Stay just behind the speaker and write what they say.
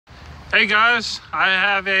Hey guys, I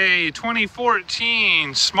have a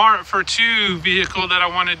 2014 Smart FORTWO vehicle that I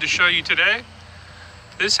wanted to show you today.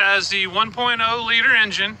 This has the 1.0 liter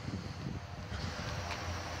engine,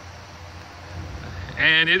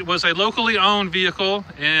 and it was a locally owned vehicle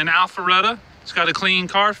in Alpharetta. It's got a clean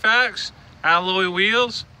Carfax, alloy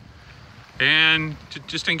wheels, and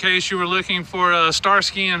just in case you were looking for a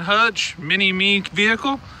Starsky and Hutch mini-me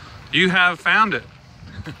vehicle, you have found it.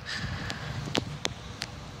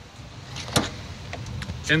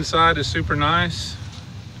 Inside is super nice.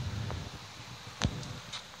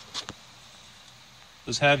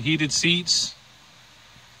 Does have heated seats,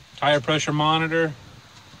 tire pressure monitor,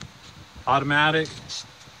 automatic,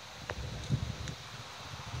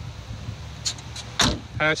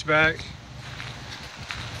 hatchback.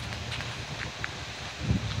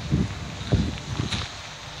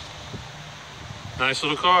 Nice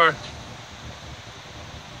little car.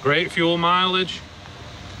 Great fuel mileage.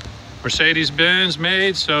 Mercedes-Benz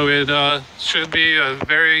made, so it should be a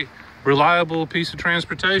very reliable piece of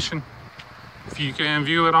transportation. If you can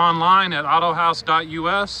view it online at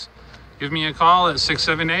Autohouse.US, give me a call at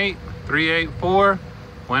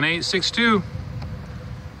 678-384-1862.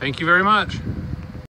 Thank you very much.